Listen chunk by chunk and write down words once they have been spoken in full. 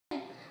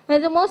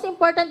And the most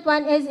important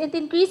one is it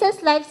increases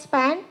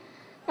lifespan.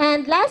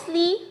 And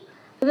lastly,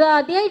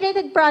 the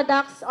dehydrated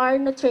products are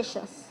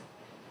nutritious.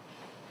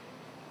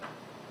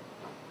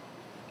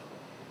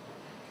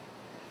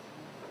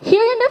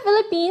 Here in the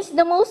Philippines,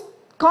 the most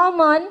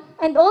common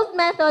and old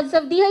methods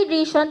of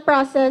dehydration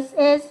process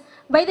is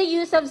by the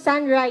use of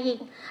sun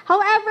drying.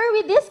 However,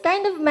 with this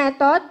kind of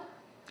method,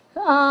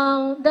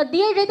 the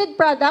dehydrated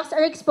products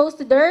are exposed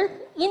to dirt,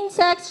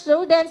 insects,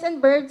 rodents,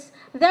 and birds,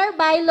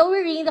 thereby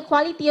lowering the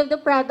quality of the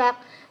product,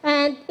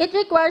 and it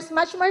requires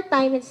much more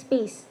time and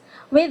space.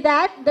 With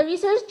that, the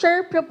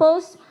researcher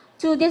proposed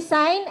to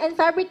design and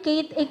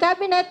fabricate a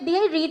cabinet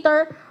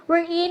dehydrator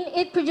wherein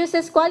it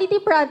produces quality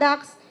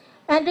products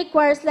and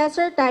requires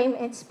lesser time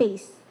and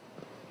space.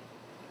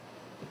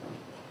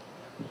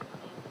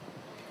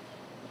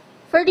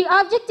 For the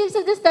objectives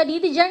of the study,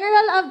 the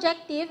general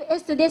objective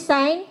is to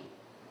design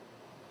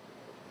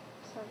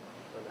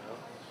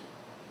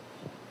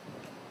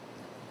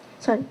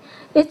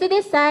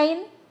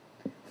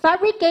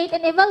fabricate,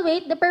 and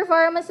evaluate the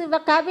performance of a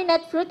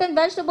cabinet fruit and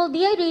vegetable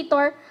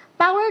dehydrator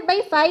powered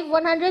by 5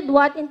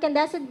 100-watt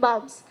incandescent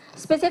bulbs.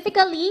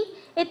 Specifically,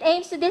 it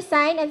aims to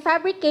design and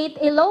fabricate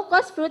a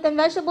low-cost fruit and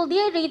vegetable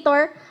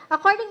dehydrator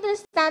according to the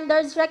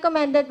standards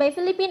recommended by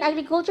Philippine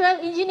Agricultural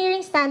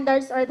Engineering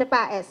Standards, or the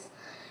PAES.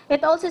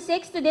 It also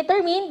seeks to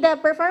determine the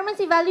performance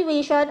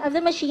evaluation of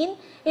the machine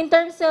in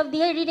terms of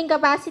dehydrating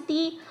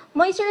capacity,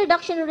 moisture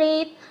reduction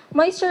rate,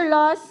 moisture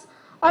loss,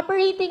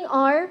 operating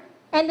hour,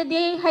 and the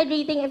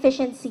dehydrating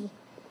efficiency.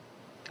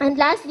 And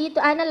lastly,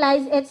 to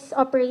analyze its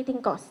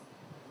operating cost.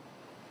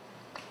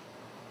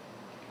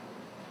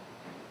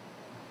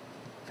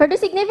 For the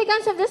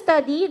significance of the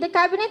study, the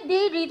cabinet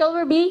dehydrator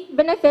will be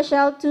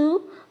beneficial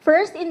to,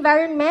 first,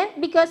 environment,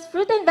 because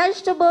fruit and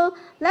vegetable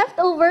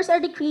leftovers are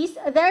decreased,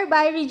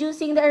 thereby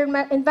reducing the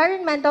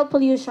environmental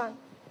pollution.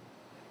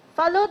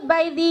 Followed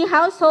by the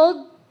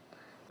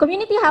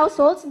community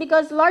households,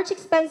 because large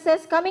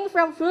expenses coming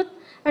from fruit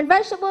and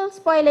vegetable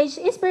spoilage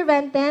is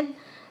prevented,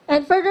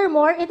 and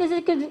furthermore, it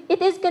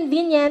is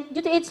convenient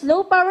due to its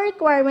low power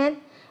requirement,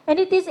 and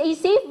it is a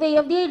safe way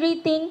of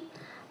dehydrating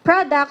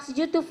products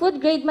due to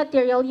food-grade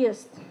material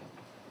used.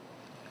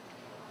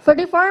 For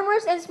the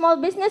farmers and small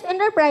business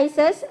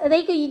enterprises,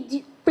 they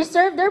could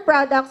preserve their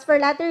products for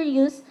later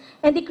use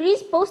and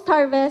decrease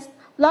post-harvest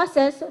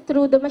losses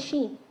through the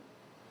machine.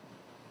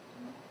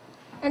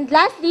 And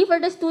lastly, for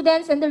the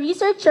students and the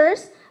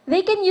researchers,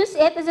 they can use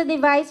it as a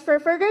device for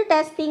further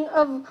testing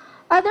of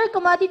other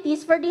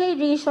commodities for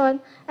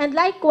dehydration, and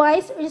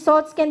likewise,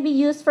 results can be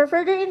used for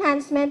further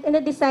enhancement in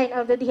the design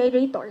of the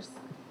dehydrators.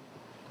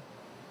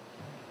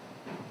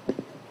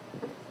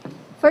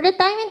 For the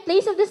time and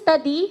place of the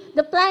study,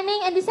 the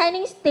planning and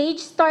designing stage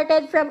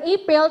started from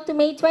April to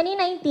May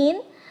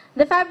 2019,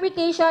 the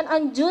fabrication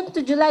on June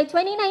to July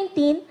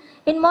 2019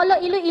 in Molo,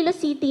 Iloilo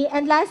City,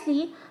 and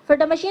lastly, for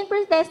the machine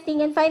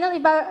pre-testing and final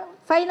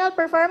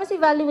performance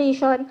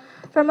evaluation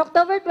from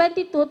October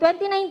 22,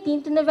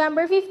 2019 to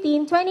November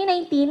 15,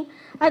 2019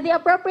 at the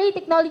Appropriate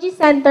Technology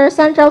Center,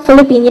 Central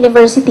Philippine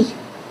University.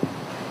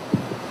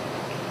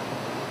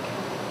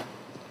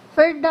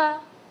 For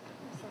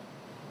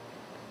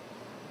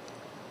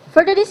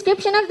the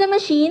description of the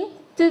machine,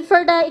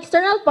 for the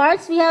external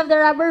parts, we have the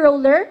rubber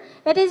roller.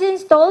 It is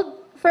installed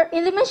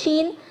in the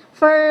machine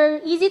for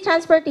easy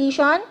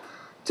transportation.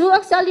 2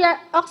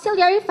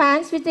 auxiliary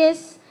fans, which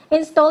is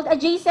installed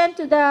adjacent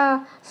to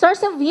the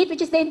source of heat,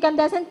 which is the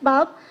incandescent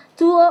bulb,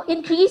 to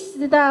increase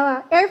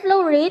the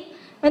airflow rate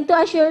and to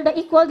assure the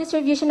equal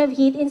distribution of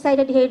heat inside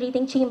the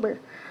dehydrating chamber.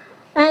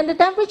 And the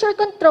temperature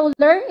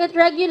controller, it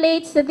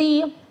regulates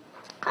the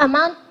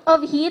amount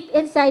of heat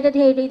inside the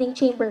dehydrating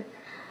chamber.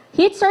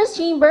 Heat source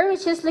chamber,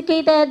 which is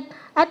located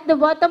at the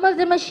bottom of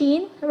the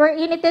machine,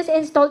 wherein it is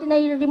installed in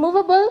a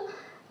removable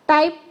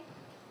type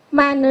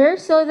manner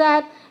so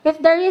that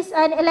if there is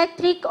an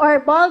electric or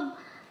bulb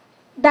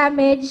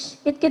damage,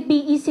 it could be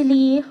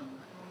easily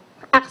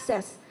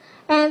accessed.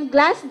 And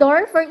glass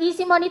door for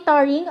easy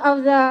monitoring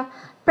of the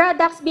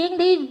products being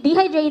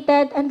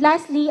dehydrated. And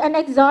lastly, an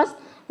exhaust,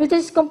 which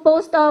is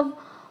composed of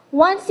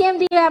 1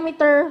 cm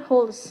diameter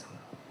holes.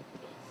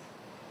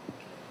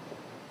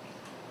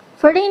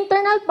 For the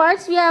internal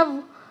parts, we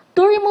have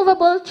 2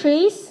 removable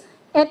trays.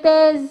 It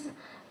is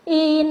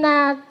in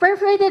a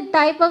perforated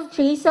type of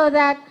tray so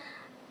that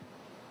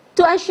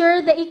to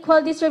assure the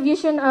equal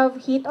distribution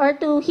of heat or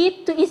to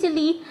heat to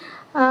easily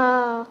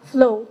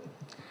flow.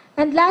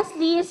 And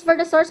lastly is for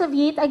the source of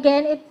heat.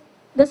 Again,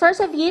 the source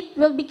of heat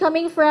will be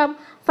coming from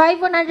 5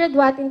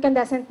 100-watt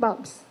incandescent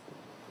bulbs.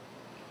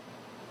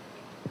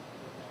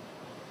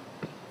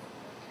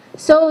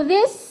 So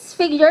this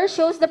figure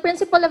shows the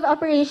principle of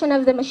operation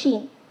of the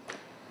machine.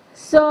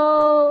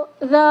 So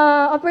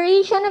the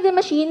operation of the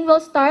machine will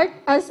start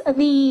as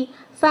the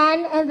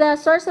fan and the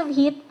source of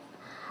heat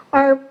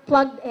are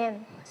plugged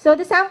in. So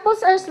the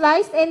samples are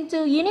sliced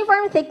into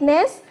uniform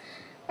thickness,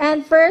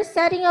 and first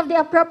setting of the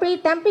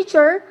appropriate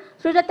temperature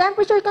through the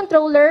temperature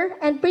controller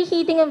and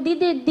preheating of the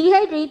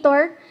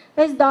dehydrator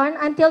is done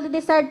until the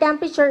desired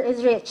temperature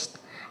is reached.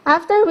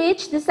 After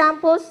which the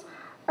samples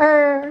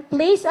are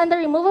placed on the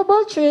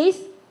removable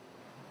trays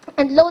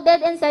and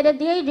loaded inside a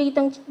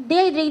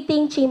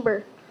dehydrating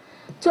chamber.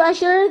 To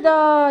assure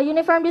the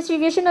uniform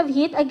distribution of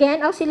heat,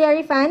 again,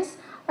 auxiliary fans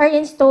are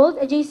installed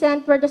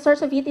adjacent where the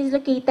source of heat is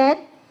located.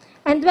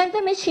 And when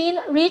the machine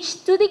reaches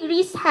 2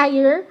 degrees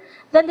higher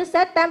than the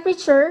set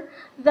temperature,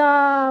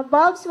 the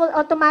bulbs will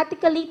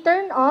automatically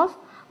turn off.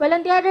 While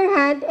on the other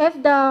hand,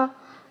 if the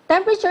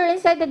temperature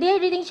inside the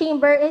dehydrating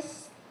chamber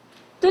is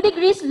 2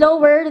 degrees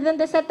lower than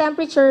the set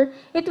temperature,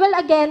 it will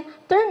again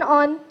turn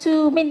on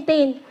to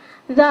maintain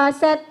the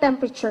set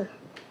temperature.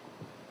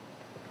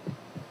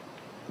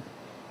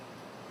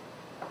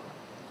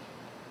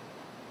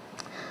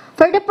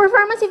 For the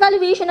performance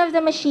evaluation of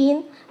the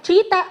machine,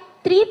 three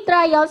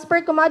trials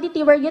per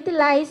commodity were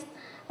utilized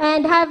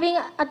and having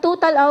a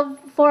total of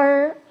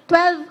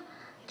 12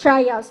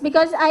 trials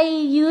because I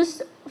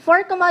used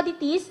 4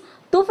 commodities,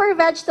 2 for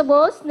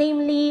vegetables,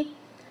 namely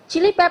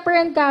chili pepper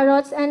and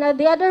carrots, and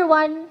the other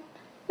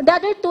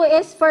 2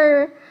 is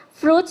for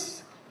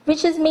fruits,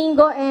 which is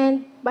mango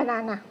and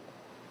banana.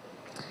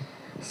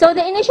 So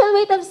the initial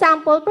weight of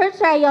sample per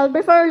trial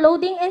before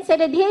loading inside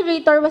the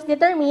dehydrator was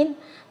determined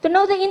to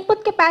know the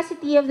input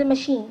capacity of the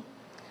machine.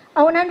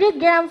 A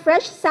 100-gram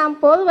fresh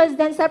sample was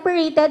then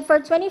separated for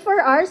 24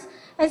 hours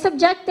and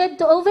subjected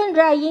to oven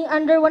drying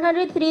under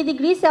 103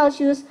 degrees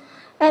Celsius,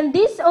 and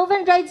these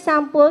oven-dried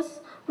samples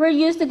were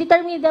used to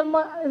determine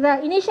the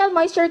initial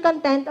moisture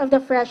content of the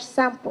fresh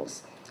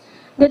samples.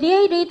 The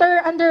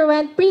dehydrator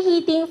underwent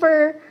preheating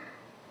for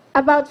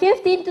about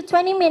 15 to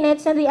 20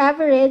 minutes on the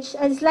average,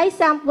 and sliced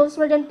samples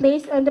were then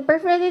placed on the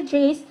perforated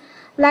trays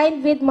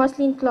lined with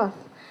muslin cloth.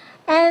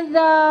 And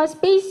the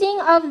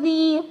spacing of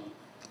the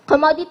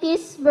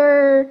commodities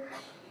were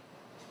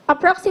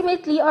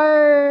approximately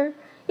or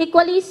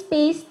equally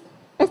spaced,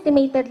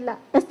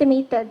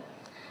 estimated.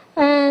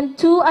 And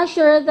to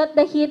assure that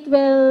the heat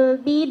will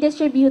be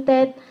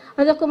distributed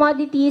on the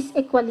commodities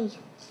equally.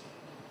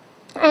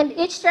 And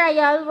each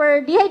trial were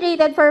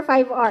dehydrated for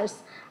 5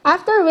 hours.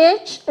 After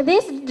which,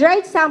 these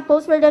dried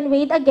samples were then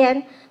weighed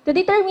again to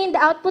determine the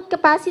output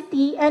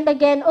capacity, and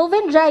again,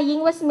 oven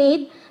drying was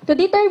made to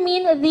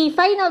determine the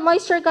final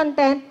moisture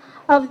content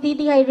of the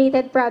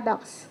dehydrated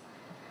products.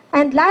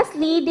 And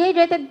lastly,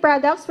 dehydrated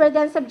products were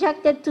then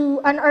subjected to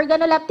an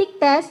organoleptic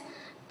test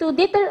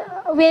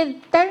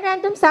with 10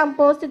 random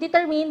samples to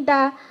determine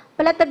the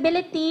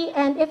palatability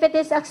and if it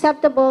is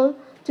acceptable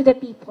to the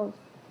people.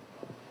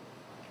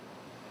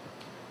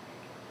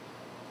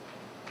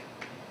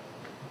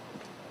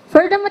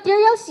 For the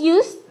materials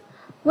used,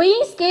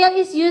 weighing scale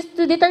is used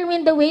to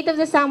determine the weight of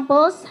the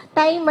samples,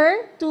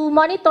 timer to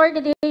monitor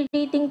the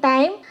dehydrating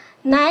time,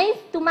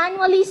 knife to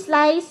manually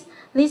slice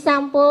the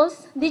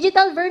samples,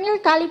 digital vernier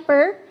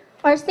caliper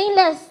or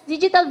stainless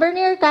digital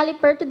vernier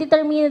caliper to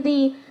determine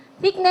the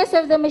thickness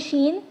of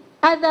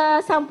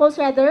the samples,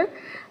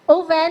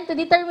 oven to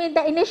determine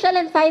the initial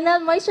and final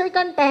moisture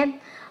content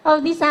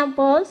of the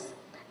samples,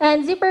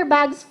 and zipper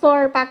bags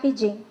for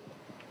packaging.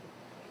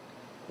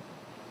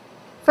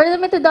 For the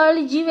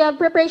methodology, we have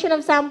preparation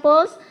of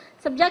samples,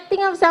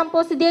 subjecting of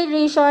samples to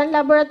dehydration,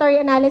 laboratory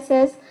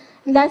analysis,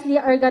 and lastly,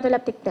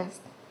 organoleptic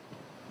test.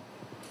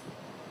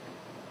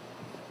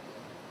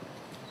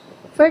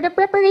 For the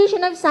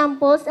preparation of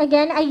samples,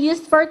 again, I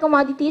used 4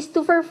 commodities,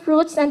 2 for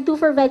fruits and 2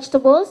 for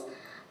vegetables.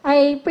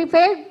 I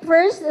prepared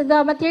first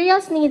the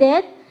materials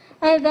needed,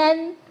 and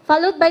then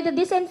followed by the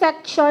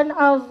disinfection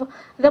of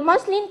the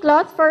muslin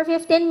cloth for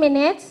 15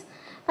 minutes,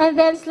 and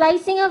then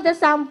slicing of the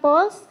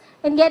samples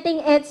and getting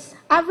its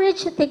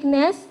average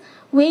thickness,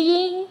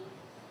 weighing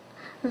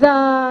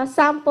the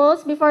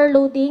samples before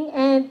loading,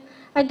 and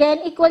again,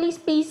 equally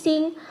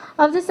spacing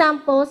of the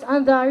samples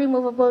on the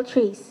removable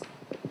trays.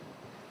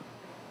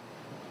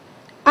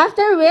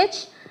 After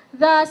which,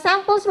 the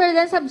samples were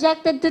then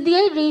subjected to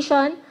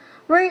dehydration,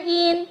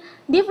 wherein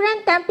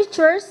different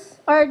temperatures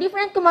or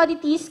different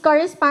commodities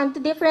correspond to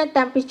different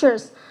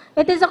temperatures.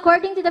 It is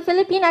according to the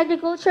Philippine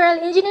Agricultural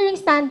Engineering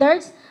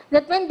Standards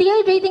that when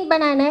dehydrating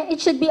banana,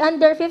 it should be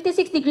under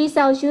 56 degrees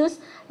Celsius.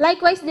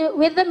 Likewise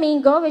with the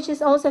mango, which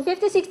is also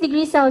 56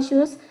 degrees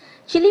Celsius,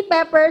 chili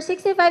pepper,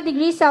 65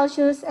 degrees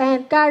Celsius,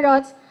 and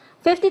carrots,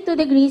 52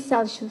 degrees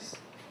Celsius.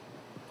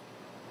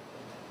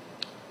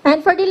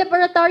 And for the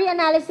laboratory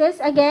analysis,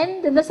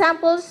 again,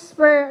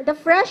 the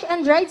fresh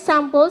and dried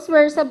samples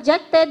were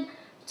subjected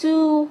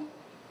to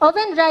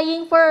oven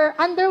drying for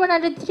under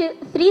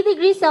 103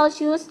 degrees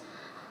Celsius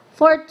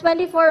for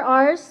 24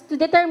 hours to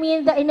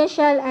determine the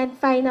initial and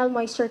final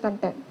moisture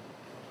content.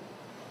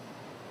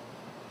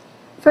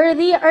 For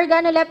the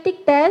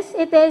organoleptic test,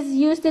 it is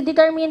used to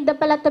determine the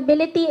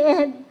palatability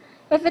and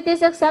if it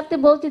is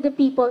acceptable to the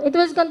people. It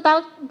was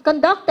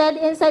conducted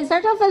inside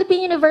Central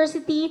Philippine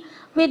University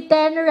with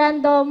 10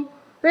 random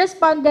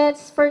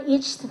respondents for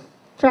each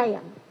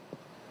trial,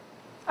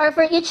 or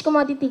for each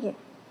commodity.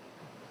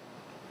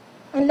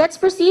 And let's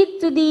proceed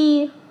to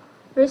the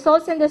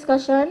results and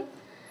discussion.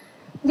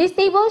 This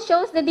table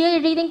shows the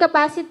dehydrating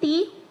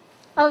capacity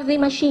of the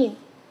machine.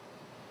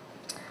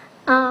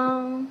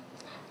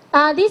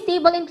 This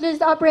table includes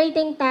the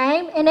operating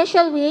time,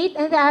 initial weight,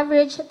 and the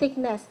average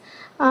thickness.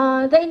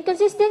 The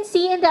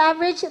inconsistency in the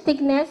average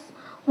thickness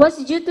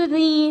was due to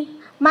the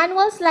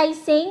manual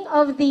slicing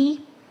of the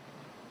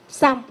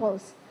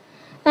samples.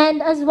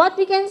 And as what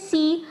we can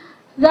see,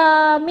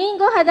 the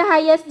Mingo had the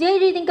highest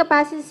dehydrating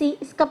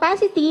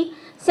capacity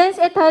since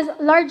it has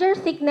larger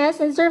thickness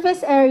and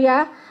surface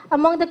area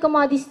among the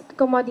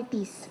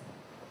commodities.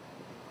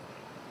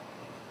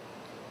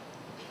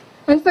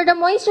 And for the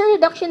moisture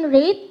reduction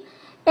rate,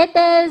 it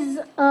is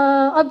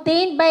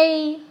obtained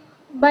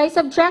by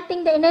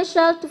subtracting the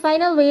initial to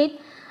final weight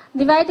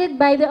divided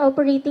by the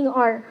operating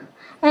hour.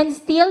 And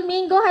still,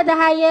 Mingo had the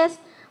highest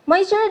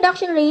moisture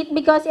reduction rate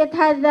because it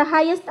had the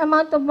highest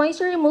amount of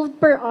moisture removed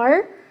per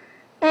hour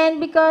and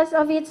because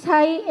of its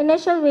high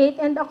initial weight.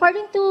 And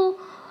according to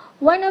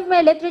one of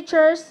my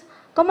literatures,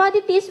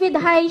 commodities with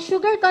high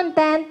sugar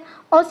content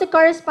also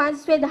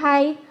corresponds with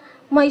high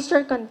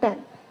moisture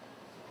content.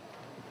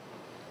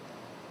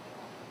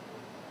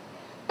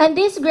 And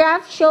this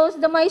graph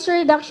shows the moisture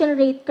reduction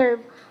rate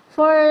curve.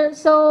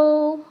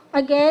 So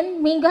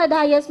again, Mingo had the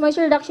highest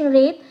moisture reduction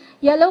rate.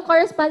 Yellow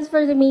corresponds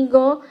for the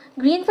Mingo,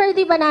 green for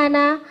the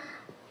banana,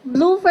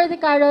 blue for the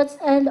carrots,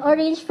 and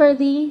orange for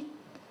the,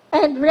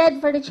 and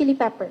red for the chili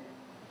pepper.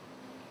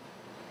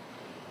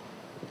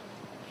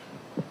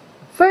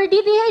 For the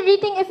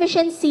dehydrating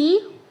efficiency,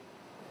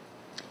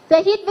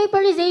 the heat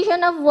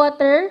vaporization of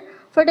water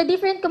for the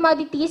different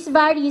commodities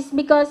varies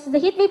because the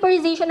heat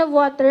vaporization of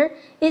water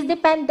is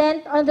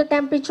dependent on the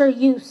temperature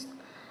used.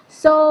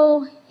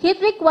 So,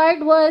 heat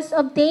required was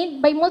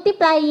obtained by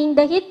multiplying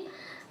the heat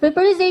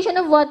vaporization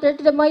of water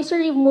to the moisture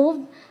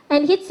removed,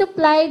 and heat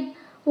supplied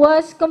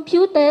was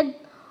computed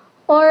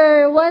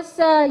or was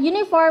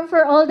uniform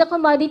for all the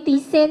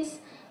commodities since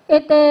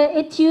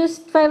it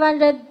used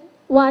 500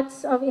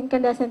 watts of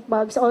incandescent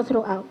bulbs all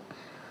throughout.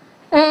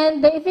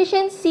 And the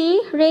efficiency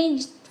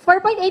ranged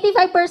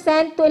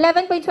 4.85% to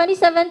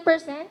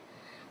 11.27%,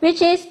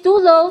 which is too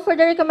low for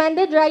the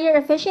recommended dryer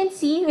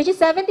efficiency, which is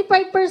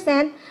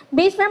 75%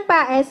 based from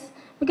PAES,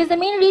 because the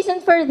main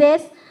reason for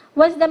this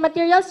was the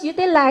materials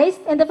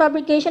utilized in the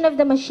fabrication of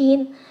the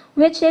machine,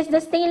 which is the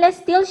stainless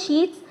steel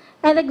sheets,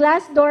 and the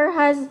glass door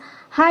has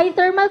high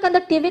thermal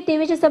conductivity,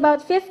 which is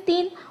about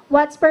 15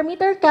 watts per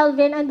meter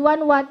Kelvin and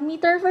 1 watt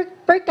meter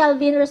per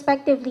Kelvin,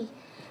 respectively.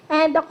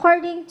 And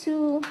according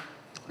to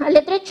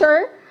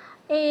literature,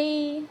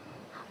 a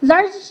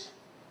large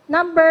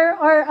number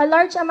or a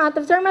large amount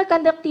of thermal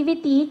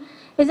conductivity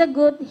is a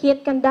good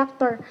heat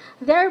conductor.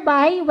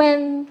 Thereby,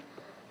 when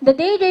the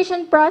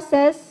dehydration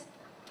process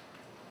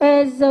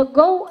is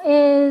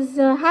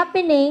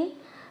happening,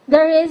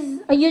 there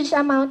is a huge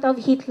amount of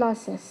heat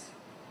losses.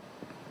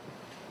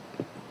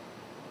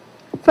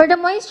 For the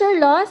moisture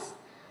loss,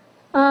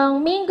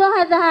 Mingo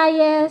had the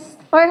highest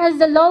or has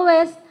the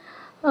lowest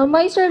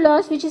moisture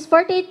loss, which is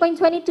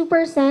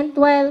 48.22%,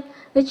 while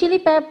the chili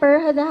pepper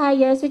had the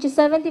highest, which is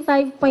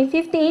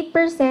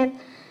 75.58%,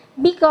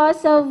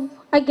 because of,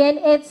 again,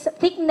 its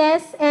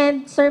thickness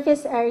and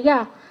surface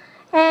area.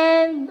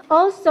 And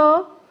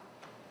also,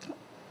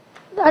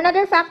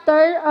 another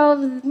factor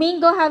of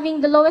Mingo having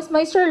the lowest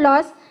moisture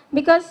loss,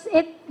 because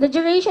the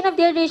duration of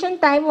dehydration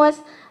time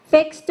was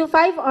fixed to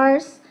 5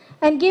 hours,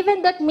 and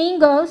given that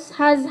Mingo's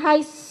has high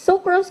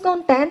sucrose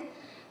content,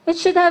 it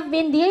should have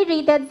been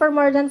dehydrated for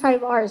more than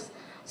 5 hours.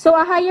 So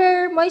a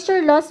higher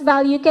moisture loss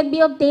value can be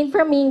obtained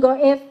from Mingo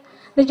if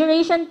the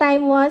duration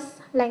time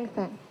was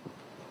lengthened.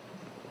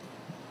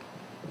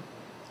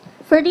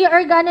 For the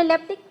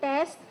organoleptic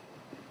test,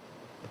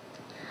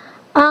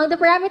 the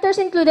parameters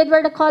included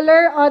were the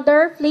color,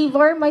 odor,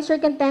 flavor, moisture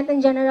content,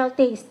 and general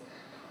taste.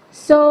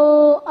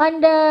 So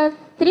on the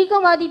 3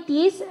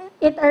 commodities,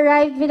 it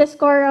arrived with a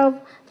score of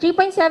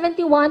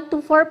 3.71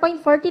 to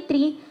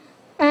 4.43.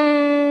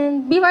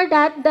 And before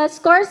that, the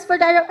scores for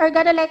the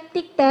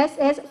organoleptic test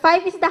is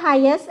 5 is the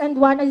highest and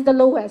 1 is the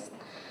lowest.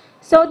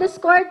 So the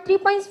score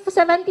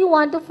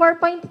 3.71 to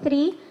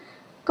 4.3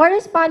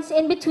 corresponds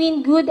in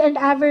between good and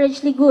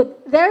averagely good.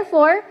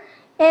 Therefore,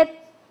 it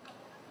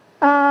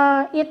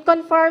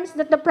confirms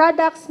that the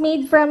products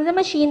made from the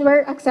machine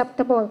were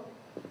acceptable.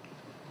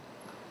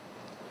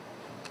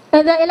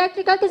 And the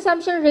electrical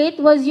consumption rate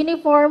was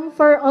uniform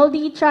for all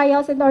the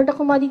trials and all the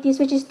commodities,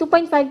 which is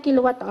 2.5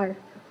 kilowatt-hour.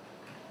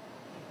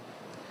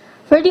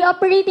 For the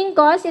operating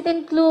cost,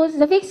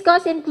 the fixed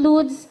cost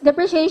includes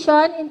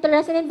depreciation,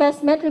 interest and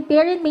investment,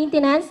 repair and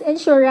maintenance,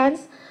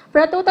 insurance,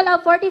 for a total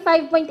of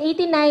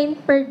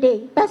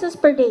 45.89 pesos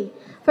per day.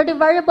 For the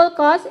variable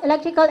cost,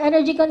 electrical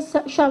energy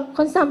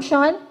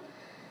consumption,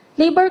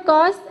 labor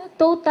cost,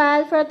 for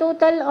a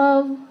total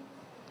of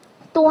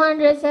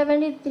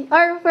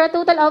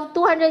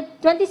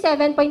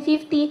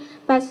 227.50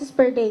 pesos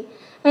per day.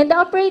 And the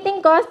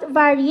operating cost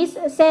varies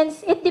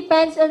since it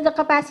depends on the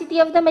capacity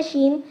of the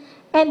machine,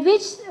 and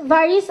which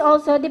varies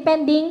also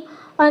depending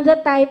on the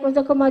type of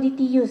the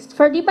commodity used.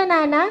 For the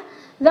banana,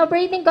 the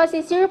operating cost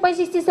is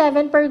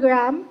 0.67 per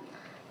gram,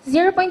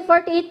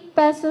 0.48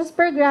 pesos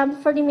per gram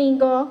for the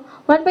Mingo,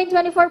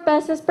 1.24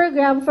 pesos per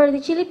gram for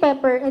the chili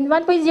pepper, and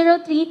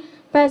 1.03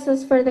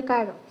 pesos for the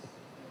carrots.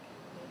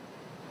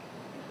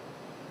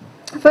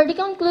 For the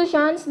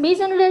conclusions,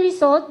 based on the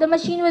result, the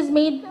machine was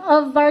made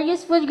of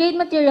various food-grade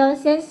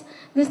materials since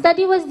the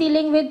study was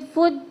dealing with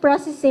food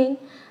processing.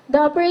 The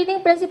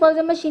operating principle of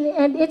the machine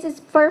and its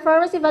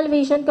performance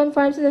evaluation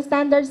conforms to the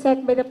standards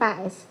set by the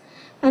PAES.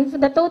 And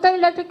the total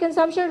electric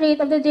consumption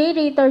rate of the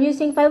generator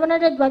using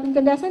 500 watt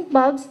incandescent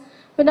bulbs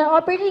with an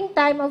operating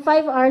time of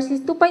 5 hours is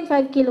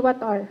 2.5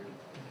 kilowatt-hour.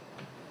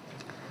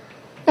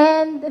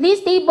 And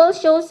this table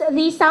shows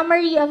the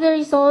summary of the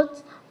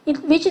results,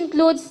 which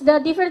includes the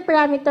different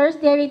parameters: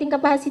 deaerating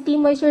capacity,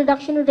 moisture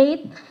reduction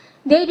rate,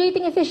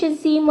 deaerating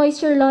efficiency,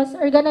 moisture loss,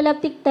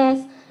 organoleptic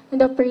test,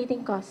 and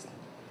operating cost.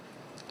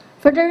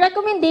 For the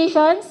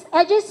recommendations,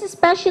 edges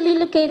especially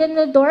located in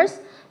the doors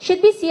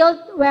should be sealed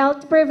well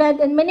to prevent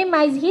and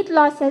minimize heat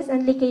losses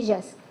and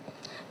leakages.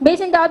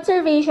 Based on the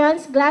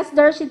observations, glass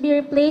doors should be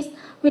replaced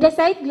with a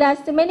side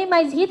glass to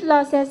minimize heat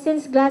losses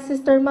since glass has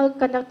thermal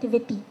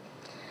conductivity.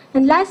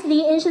 And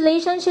lastly,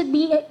 insulation should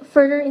be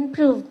further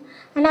improved.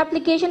 An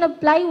application of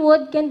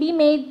plywood can be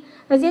made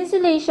as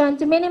insulation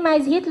to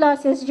minimize heat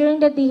losses during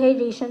the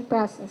dehydration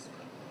process.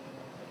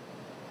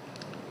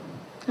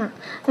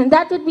 And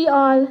that would be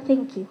all.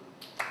 Thank you.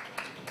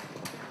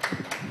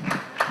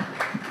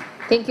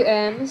 Thank you,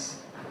 Ems.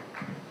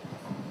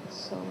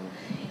 So,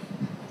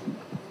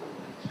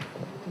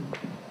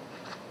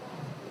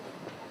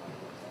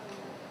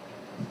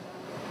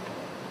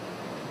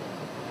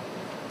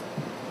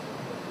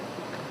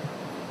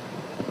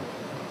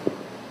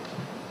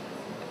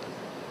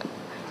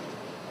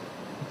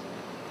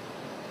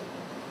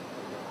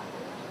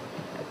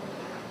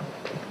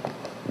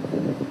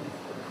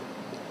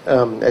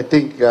 I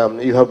think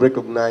you have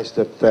recognized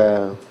that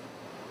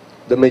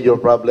the major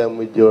problem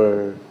with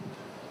your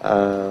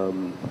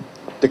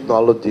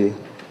technology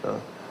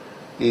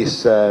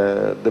is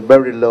the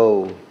very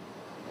low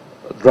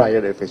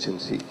dryer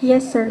efficiency.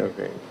 Yes, sir.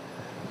 Okay.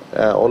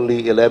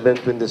 Only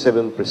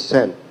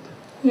 27%.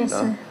 Yes,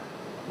 sir.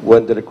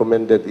 When the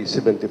recommended is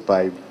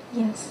 75%.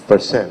 Yes.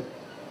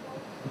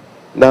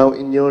 Now,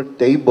 in your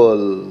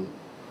table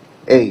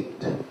 8,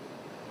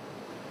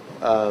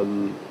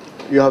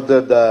 you have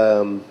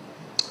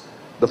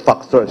the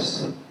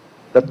factors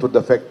that would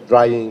affect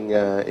drying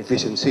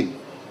efficiency,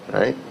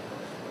 right?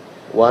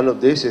 One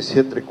of these is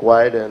heat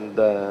required and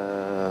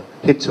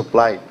heat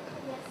supplied,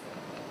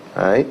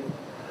 right?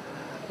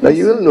 Now,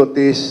 you will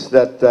notice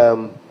that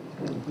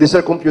these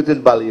are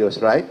computed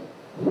values, right?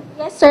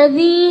 Yes, sir.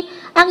 The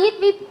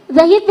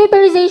heat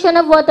vaporization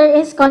of water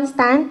is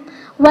constant,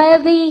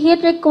 while the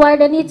heat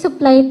required and heat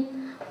supplied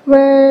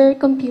were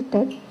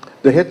computed.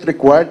 The heat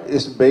required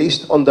is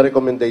based on the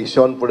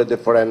recommendation for the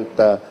different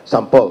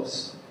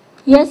samples.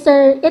 Yes,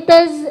 sir. It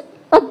is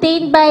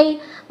obtained by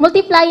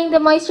multiplying the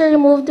moisture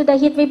removed to the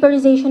heat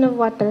vaporization of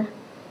water.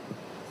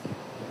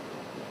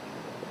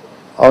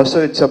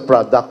 Also, it's a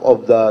product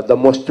of the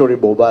moisture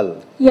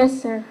removal.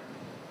 Yes, sir.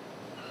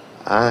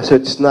 So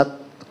it's not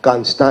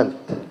constant.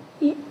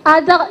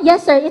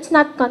 Yes, sir. It's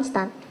not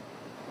constant.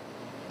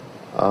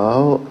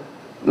 Oh.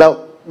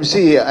 Now, you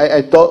see,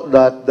 I thought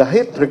that the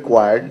heat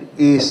required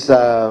is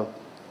a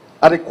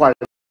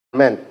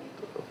requirement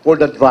for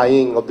the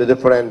drying of the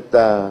different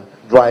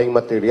drying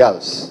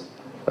materials,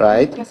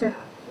 right? Yes, sir.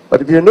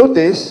 But if you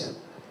notice,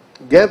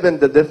 given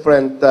the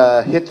different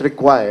heat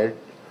required,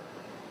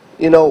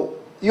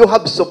 you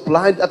have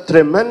supplied a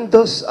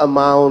tremendous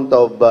amount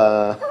of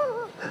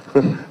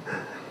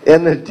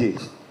energy,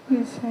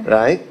 Yes, sir.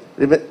 right?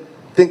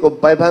 Think of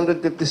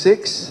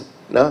 556,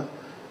 no?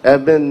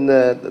 Even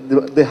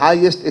the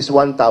highest is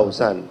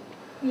 1,000.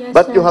 Yes,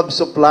 But sir. you have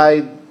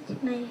supplied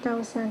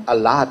 9,000. a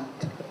lot,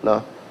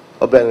 no,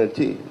 of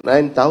energy,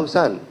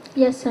 9,000,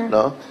 Yes, sir.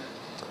 no?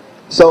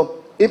 So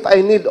if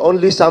I need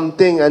only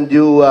something and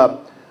you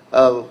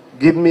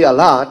give me a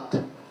lot,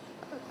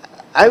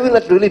 I will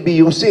not really be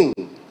using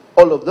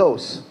all of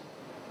those.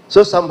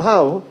 So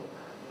somehow,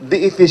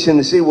 the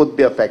efficiency would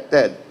be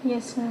affected.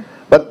 Yes, sir.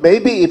 But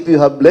maybe if you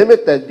have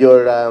limited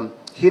your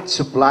heat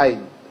supply,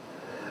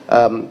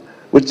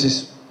 which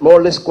is more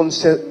or less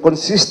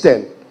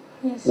consistent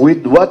Yes.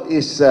 with what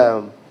is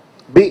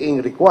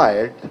being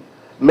required,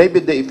 maybe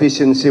the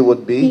efficiency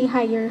would be Be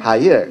higher.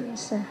 higher,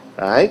 Yes, sir.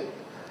 right?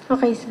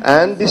 Okay, sir.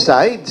 And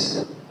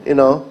besides,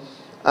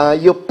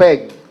 you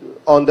peg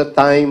on the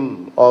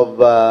time of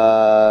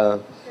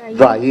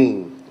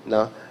drying,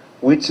 no?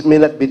 Which may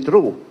not be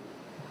true.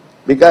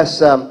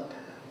 Because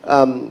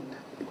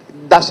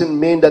doesn't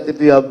mean that if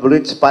you have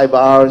reached 5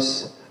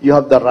 hours, you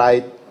have the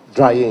right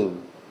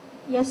drying.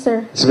 Yes,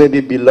 sir. It's maybe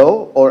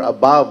below or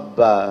above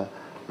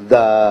the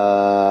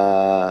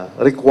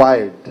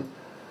required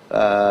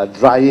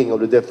drying of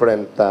the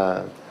different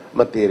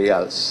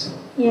materials.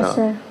 Yes, no?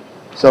 sir.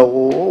 So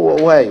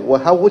why?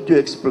 How would you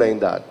explain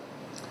that?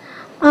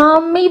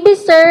 Maybe,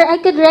 sir, I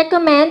could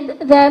recommend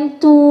them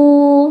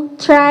to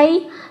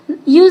try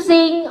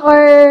using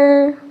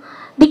or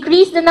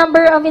decrease the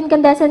number of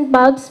incandescent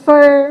bulbs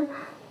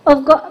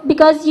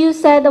because you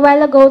said a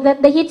while ago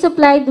that the heat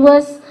supplied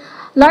was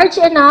large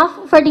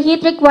enough for the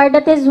heat required.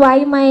 That is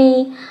why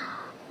my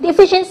the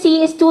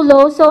efficiency is too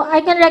low, so I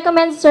can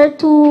recommend, sir,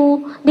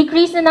 to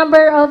decrease the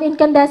number of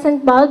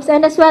incandescent bulbs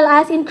and as well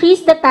as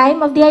increase the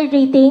time of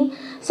dehydrating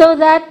so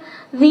that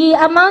the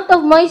amount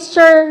of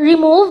moisture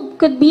removed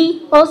could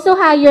be also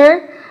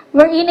higher,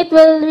 wherein it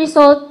will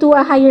result to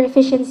a higher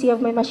efficiency of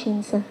my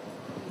machine, sir.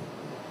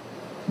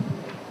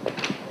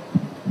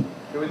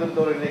 We don't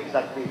know really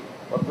exactly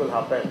what will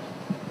happen.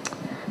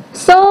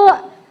 So,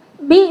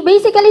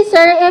 basically,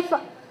 sir, if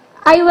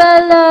I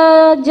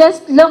will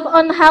just look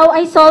on how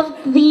I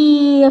solved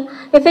the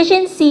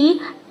efficiency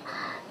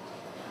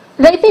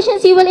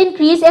will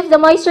increase if the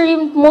moisture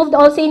removed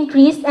also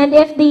increased and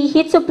if the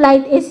heat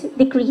supplied is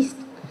decreased.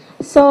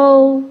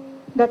 So,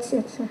 that's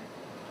it, sir.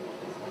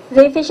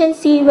 The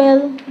efficiency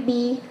will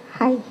be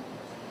high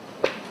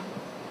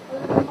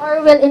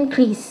or will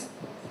increase.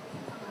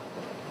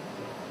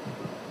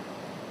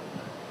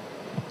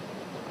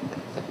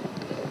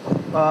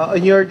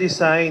 In your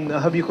design,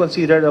 have you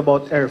considered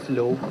about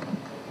airflow?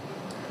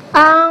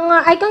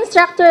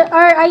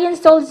 I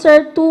installed,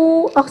 sir,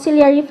 2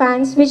 auxiliary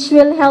fans which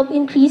will help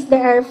increase the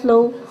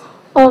airflow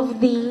of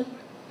the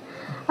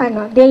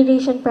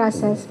aeration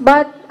process.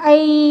 But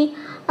I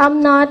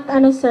am not,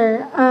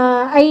 sir,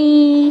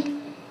 I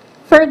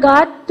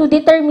forgot to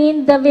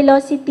determine the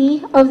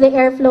velocity of the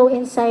airflow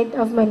inside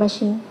of my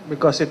machine.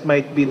 Because it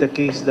might be the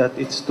case that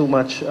it's too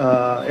much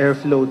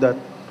airflow that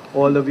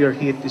all of your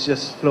heat is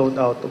just flowed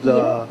out of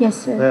the,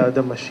 Yes, sir.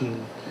 the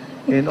machine.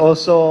 And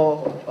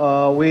also,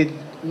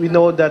 we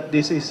know that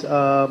this is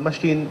a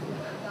machine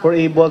for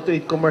able to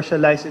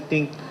commercialize. I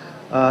think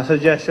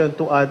suggestion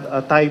to add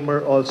a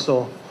timer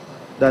also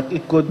that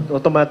it could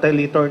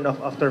automatically turn off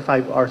after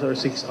 5 hours or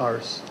 6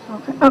 hours.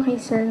 Okay,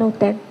 sir,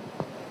 noted.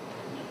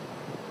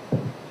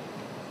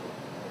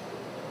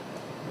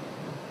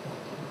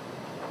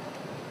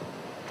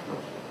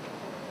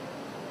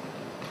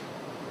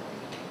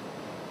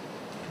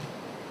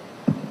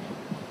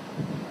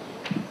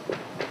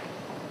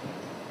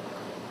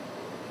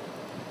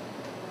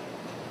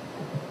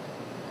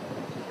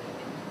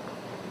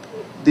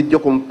 Did you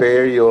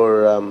compare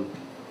your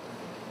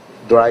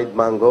dried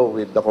mango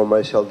with the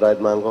commercial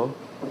dried mango?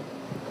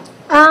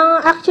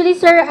 Actually,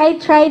 sir, I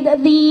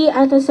tried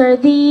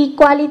the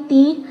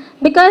quality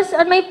because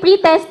on my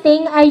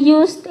pre-testing, I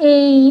used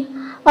a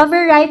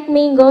overripe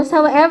mangoes.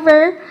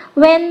 However,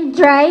 when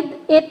dried,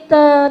 it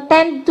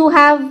tend to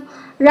have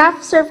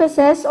rough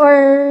surfaces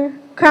or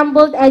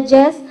crumbled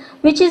edges,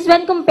 which is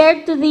when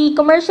compared to the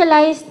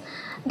commercialized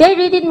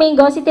dehydrated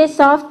mangoes, it is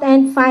soft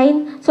and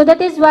fine. So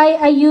that is why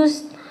I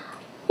used,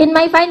 in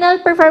my final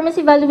performance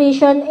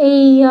evaluation,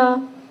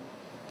 a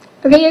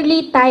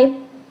rarely type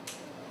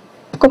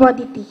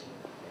commodity.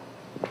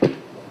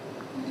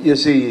 You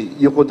see,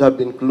 you could have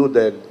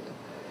included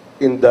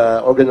in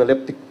the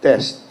organoleptic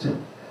test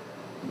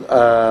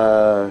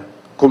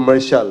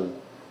commercial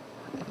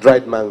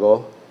dried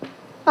mango.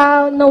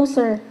 No,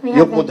 sir. I You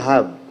haven't. could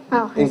have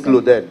Okay,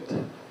 included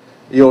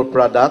your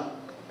product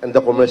and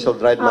the commercial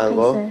dried Okay,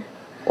 mango. sir.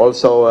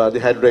 Also,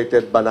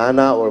 dehydrated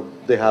banana, or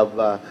they have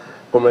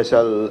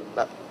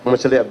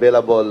commercially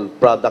available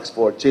products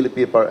for chili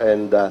pepper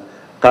and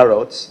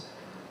carrots,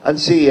 and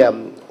see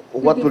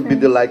what will be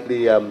the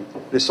likely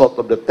result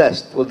of the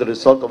test. Will the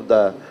result of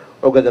the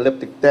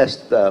organoleptic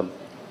test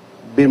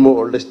be more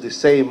or less the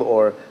same,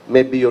 or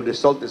maybe your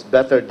result is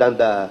better than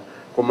the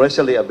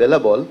commercially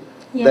available?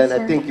 Yes, Then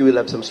sir. I think you will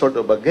have some sort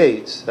of a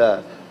gauge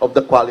of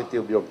the quality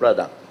of your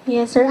product.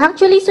 Yes, sir.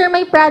 Actually, sir,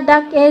 my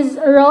product is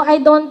raw. I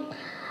don't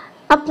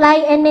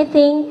apply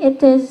anything.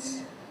 It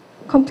is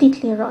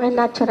completely raw and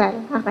natural.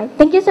 Okay.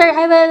 Thank you, sir.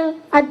 I will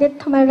add it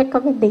to my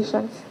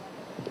recommendations.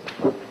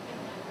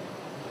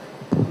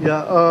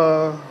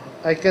 Yeah,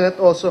 I cannot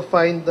also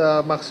find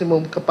the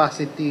maximum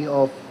capacity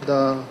of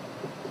the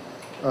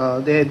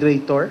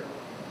dehydrator.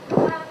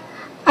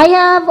 I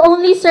have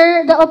only,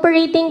 sir, the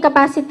operating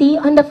capacity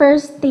on the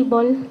first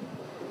table.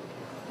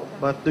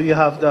 But do you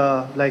have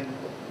the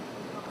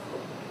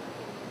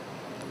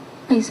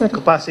Ay, sorry.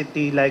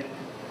 capacity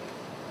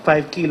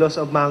 5 kilos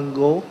of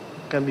mango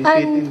can be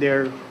fit in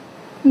there?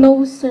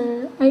 No,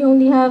 sir. I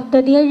only have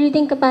the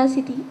dehydrating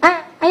capacity.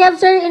 I have,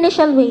 sir,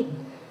 initial weight.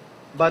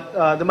 But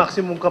the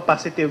maximum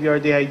capacity of your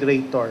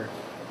dehydrator.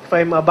 If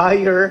I'm a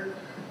buyer,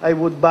 I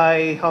would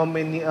buy how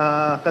many,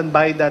 can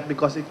buy that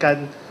because it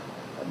can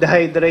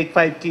dehydrate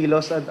 5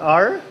 kilos an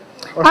hour?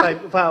 Or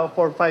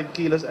for 5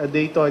 kilos a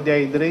day to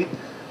dehydrate?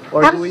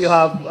 Or do you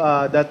have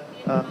that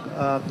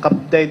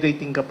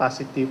dehydrating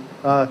capacity?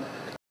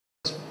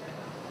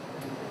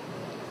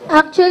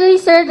 Actually,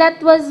 sir,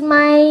 that was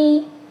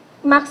my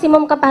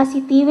maximum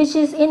capacity, which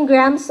is in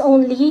grams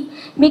only,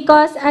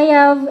 because I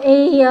have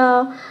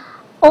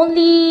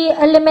only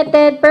a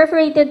limited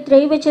perforated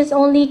tray, which is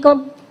only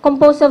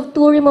composed of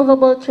 2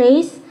 removable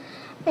trays,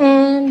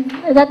 and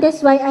that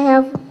is why I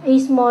have a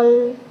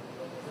small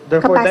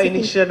Therefore, capacity. the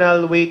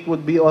initial weight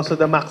would be also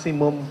the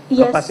maximum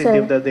Yes, capacity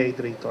sir. of the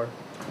dehydrator.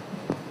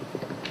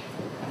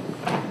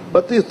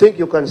 But do you think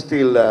you can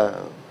still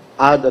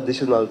add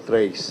additional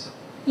trays,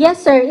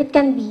 Yes, sir, it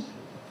can be.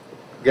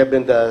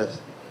 given the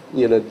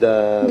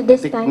The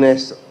distance.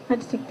 thickness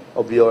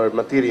of your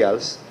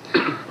materials.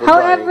 for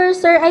However,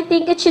 sir, I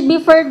think it should be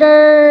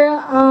further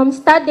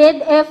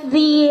studied if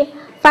the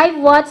 5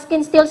 watts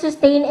can still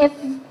sustain if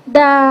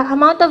the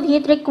amount of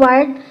heat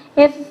required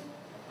if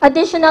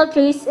additional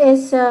trace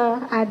is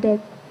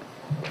added.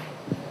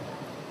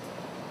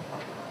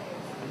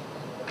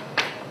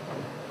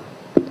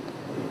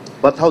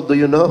 But how do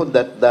you know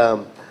that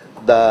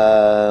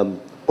the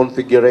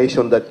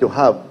configuration that you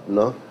have,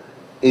 no,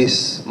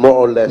 is more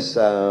or less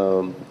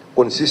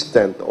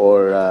consistent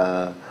or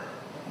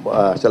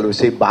shall we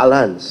say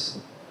balanced?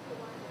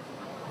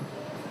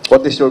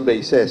 What is your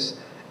basis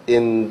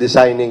in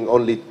designing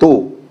only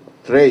 2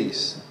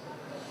 trays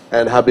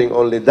and having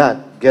only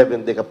that,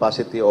 given the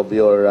capacity of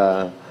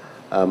your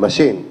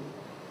machine?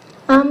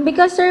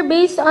 Because, sir,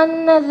 based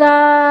on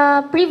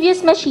the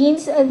previous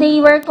machines,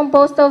 they were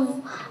composed of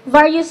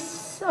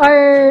various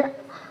or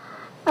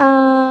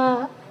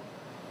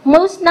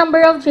most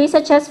number of trays,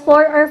 such as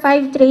 4 or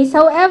 5 trays.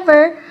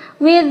 However,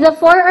 with the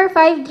 4 or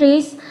 5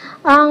 trays,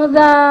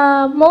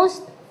 the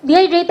most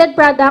dehydrated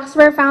products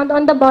were found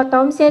on the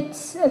bottom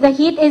since the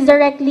heat is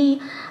directly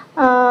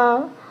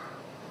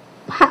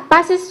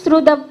passes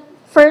through the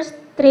first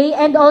tray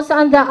and also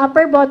on the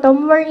upper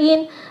bottom,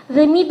 wherein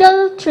the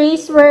middle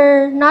trays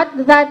were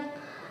not that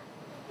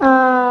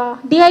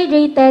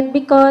dehydrated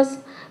because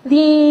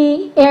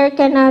the air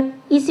cannot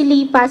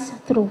easily pass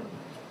through.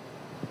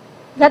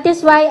 That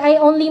is why I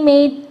only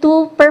made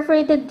 2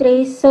 perforated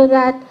trays so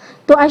that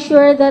to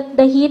assure that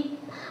the heat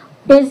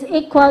is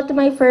equal to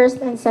my first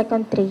and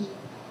second tray.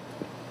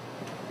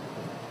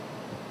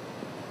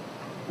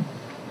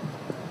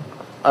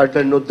 Are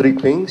there no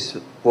drippings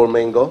for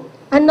mango?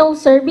 No,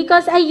 sir,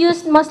 because I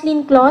used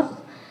muslin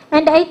cloth,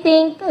 and I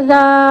think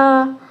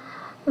the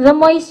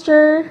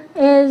moisture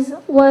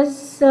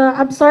was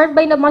absorbed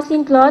by the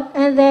muslin cloth,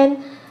 and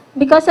then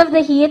because of the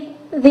heat,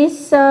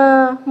 this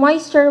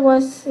moisture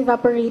was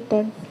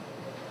evaporated.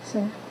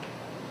 So.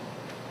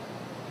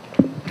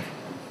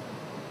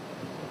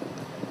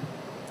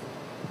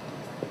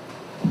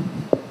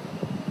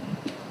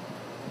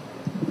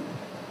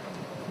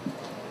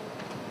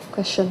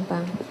 Question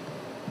pa.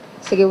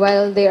 Sige,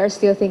 while they are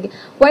still thinking.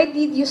 Why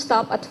did you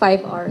stop at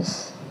 5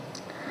 hours?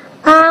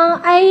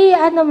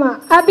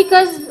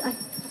 Because,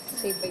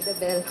 Saved by the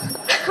bell.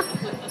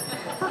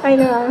 okay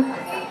na.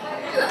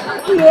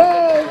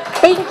 Yay!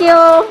 Thank you!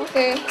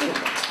 Okay.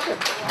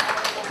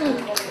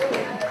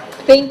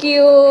 Thank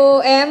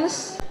you,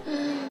 Ems.